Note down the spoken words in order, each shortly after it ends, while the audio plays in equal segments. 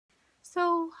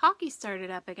Hockey started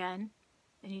up again,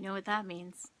 and you know what that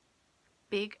means.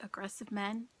 Big, aggressive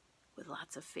men with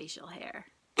lots of facial hair.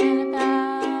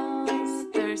 Annabel's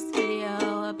thirst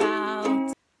video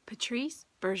about Patrice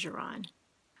Bergeron.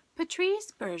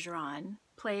 Patrice Bergeron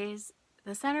plays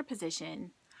the center position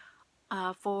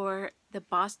for the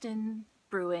Boston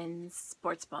Bruins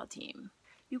sports ball team.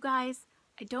 You guys,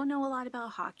 I don't know a lot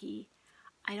about hockey.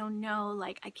 I don't know,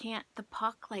 the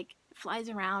puck flies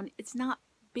around. It's not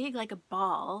big like a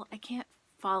ball. I can't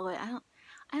follow it.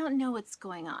 I don't know what's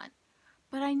going on.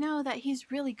 But I know that he's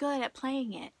really good at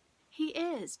playing it. He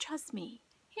is, trust me.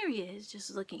 Here he is,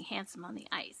 just looking handsome on the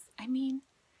ice. I mean,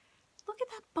 look at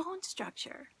that bone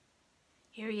structure.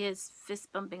 Here he is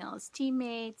fist bumping all his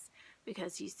teammates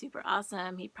because he's super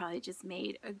awesome. He probably just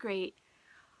made a great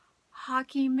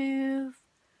hockey move.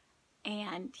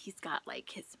 And he's got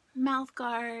his mouth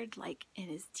guard in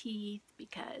his teeth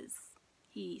because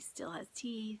he still has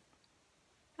teeth.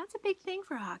 That's a big thing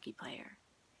for a hockey player.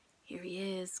 Here he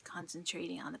is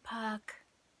concentrating on the puck.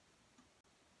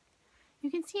 You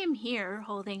can see him here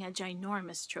holding a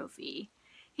ginormous trophy.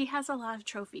 He has a lot of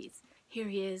trophies. Here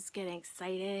he is getting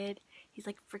excited. He's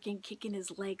freaking kicking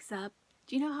his legs up.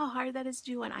 Do you know how hard that is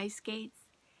to do on ice skates?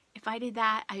 If I did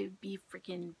that, I would be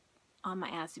freaking on my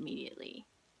ass immediately.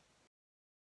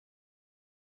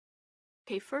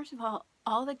 Okay, first of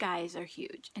all the guys are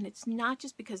huge, and it's not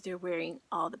just because they're wearing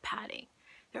all the padding.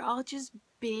 They're all just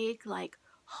big,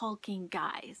 hulking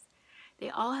guys. They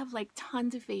all have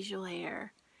tons of facial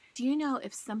hair. Do you know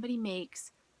if somebody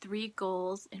makes 3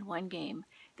 goals in one game,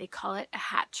 they call it a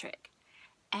hat trick?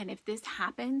 And if this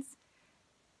happens,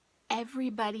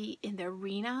 everybody in the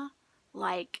arena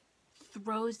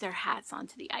throws their hats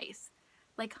onto the ice.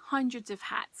 Hundreds of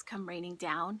hats come raining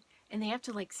down, and they have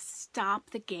to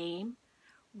stop the game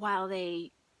while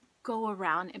they go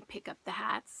around and pick up the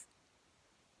hats.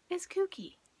 It's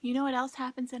kooky. You know what else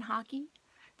happens in hockey?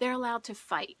 They're allowed to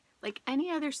fight. Like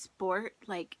any other sport,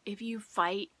 if you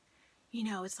fight,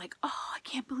 it's oh, I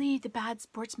can't believe the bad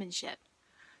sportsmanship.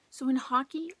 So in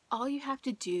hockey, all you have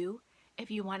to do if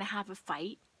you want to have a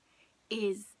fight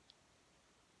is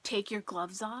take your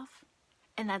gloves off,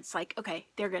 and that's okay,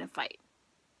 they're gonna fight.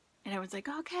 And everyone's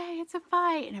okay, it's a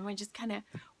fight. And everyone just kind of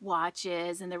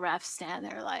watches, and the refs stand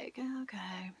there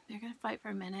okay, they're going to fight for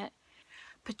a minute.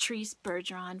 Patrice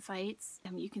Bergeron fights,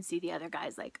 and you can see the other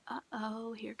guys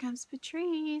uh-oh, here comes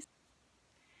Patrice.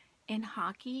 In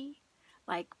hockey,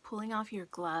 pulling off your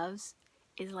gloves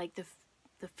is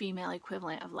the female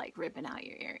equivalent of ripping out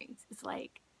your earrings. It's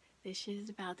this shit is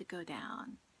about to go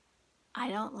down. I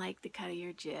don't like the cut of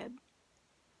your jib.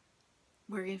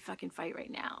 We're going to fucking fight right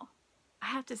now. I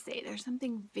have to say, there's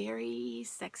something very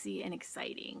sexy and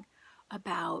exciting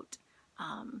about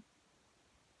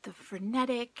the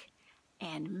frenetic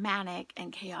and manic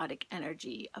and chaotic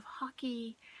energy of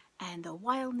hockey, and the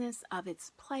wildness of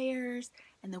its players,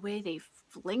 and the way they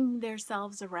fling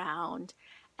themselves around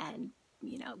and,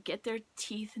 get their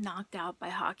teeth knocked out by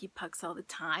hockey pucks all the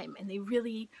time, and they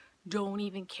really don't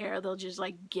even care. They'll just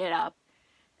get up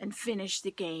and finish the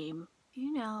game.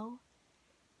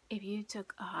 If you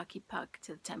took a hockey puck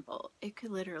to the temple, it could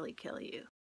literally kill you.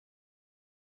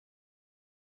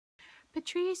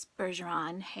 Patrice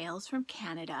Bergeron hails from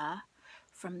Canada,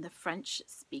 from the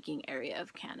French-speaking area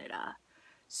of Canada.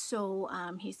 So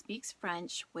he speaks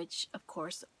French, which of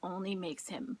course only makes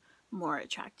him more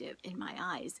attractive in my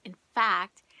eyes. In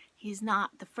fact, he's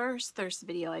not the first thirst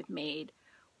video I've made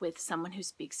with someone who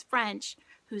speaks French,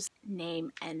 whose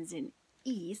name ends in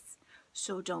 "is",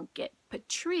 so don't get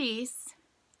Patrice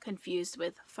confused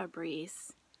with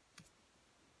Fabrice.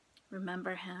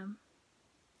 Remember him?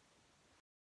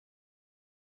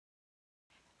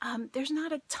 There's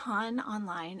not a ton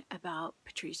online about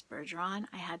Patrice Bergeron.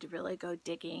 I had to really go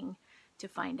digging to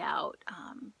find out,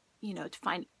 to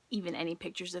find even any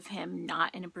pictures of him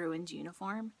not in a Bruins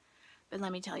uniform. But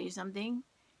let me tell you something.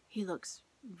 He looks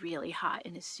really hot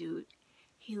in a suit.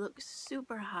 He looks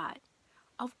super hot.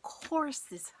 Of course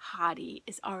this hottie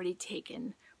is already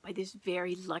taken by this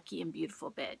very lucky and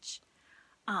beautiful bitch.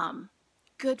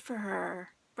 Good for her.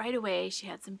 Right away, she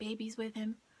had some babies with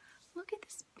him. Look at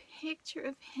this picture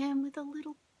of him with a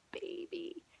little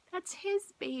baby. That's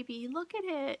his baby. Look at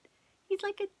it. He's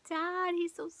like a dad.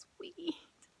 He's so sweet.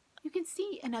 You can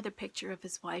see another picture of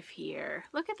his wife here.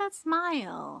 Look at that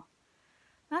smile.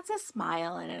 That's a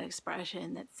smile and an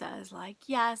expression that says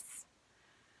yes,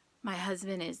 my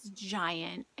husband is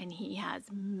giant and he has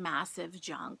massive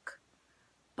junk,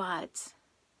 but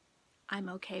I'm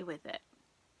okay with it.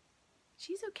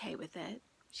 She's okay with it.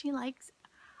 She likes,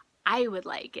 I would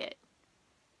like it.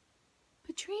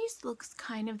 Patrice looks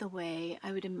kind of the way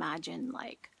I would imagine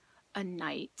a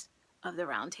knight of the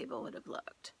round table would have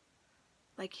looked.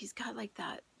 Like he's got like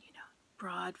that, you know,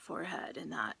 broad forehead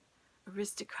and that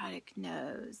aristocratic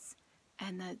nose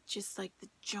and the just like the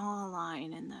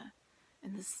jawline and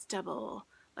the stubble.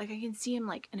 Like I can see him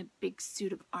like in a big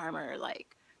suit of armor,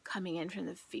 like coming in from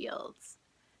the fields,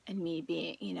 and me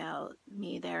being, you know,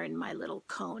 me there in my little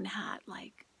cone hat,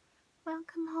 like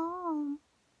welcome home,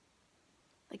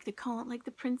 like the cone, like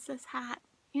the princess hat.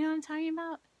 You know what I'm talking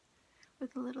about?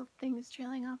 With the little things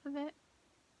trailing off of it.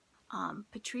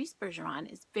 Patrice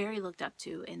Bergeron is very looked up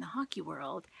to in the hockey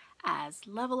world as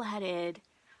level-headed.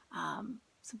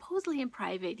 Supposedly in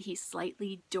private, he's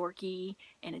slightly dorky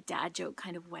in a dad joke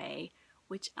kind of way,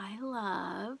 which I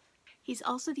love. He's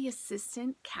also the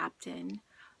assistant captain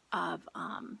of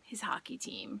his hockey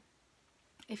team.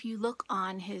 If you look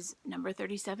on his number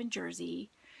 37 jersey,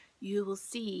 you will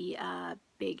see a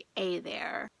big A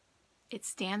there. It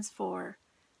stands for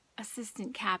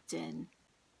assistant captain.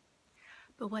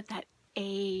 But what that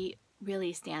A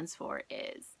really stands for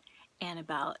is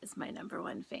Annabel is my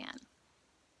 #1 fan.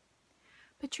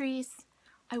 Patrice,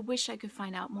 I wish I could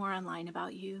find out more online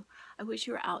about you. I wish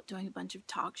you were out doing a bunch of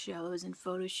talk shows and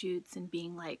photo shoots and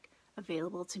being like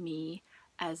available to me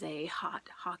as a hot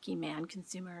hockey man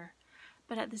consumer.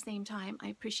 But at the same time, I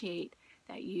appreciate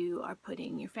that you are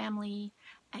putting your family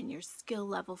and your skill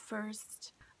level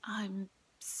first. I'm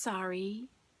sorry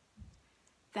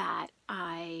that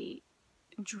I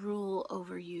drool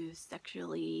over you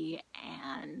sexually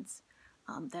and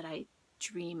that I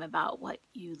dream about what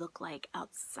you look like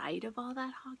outside of all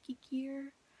that hockey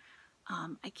gear.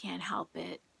 I can't help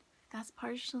it. That's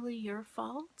partially your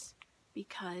fault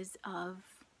because of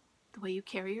the way you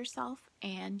carry yourself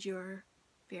and your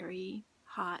very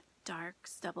hot, dark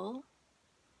stubble.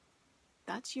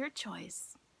 That's your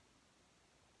choice.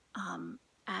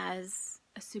 As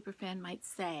a superfan might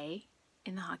say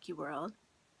in the hockey world,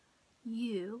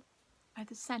 you are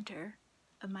the center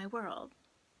of my world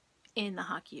in the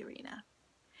hockey arena.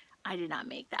 I did not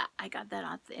make that. I got that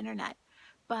off the internet.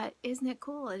 But isn't it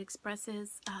cool? It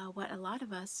expresses what a lot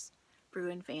of us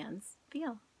Bruin fans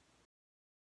feel.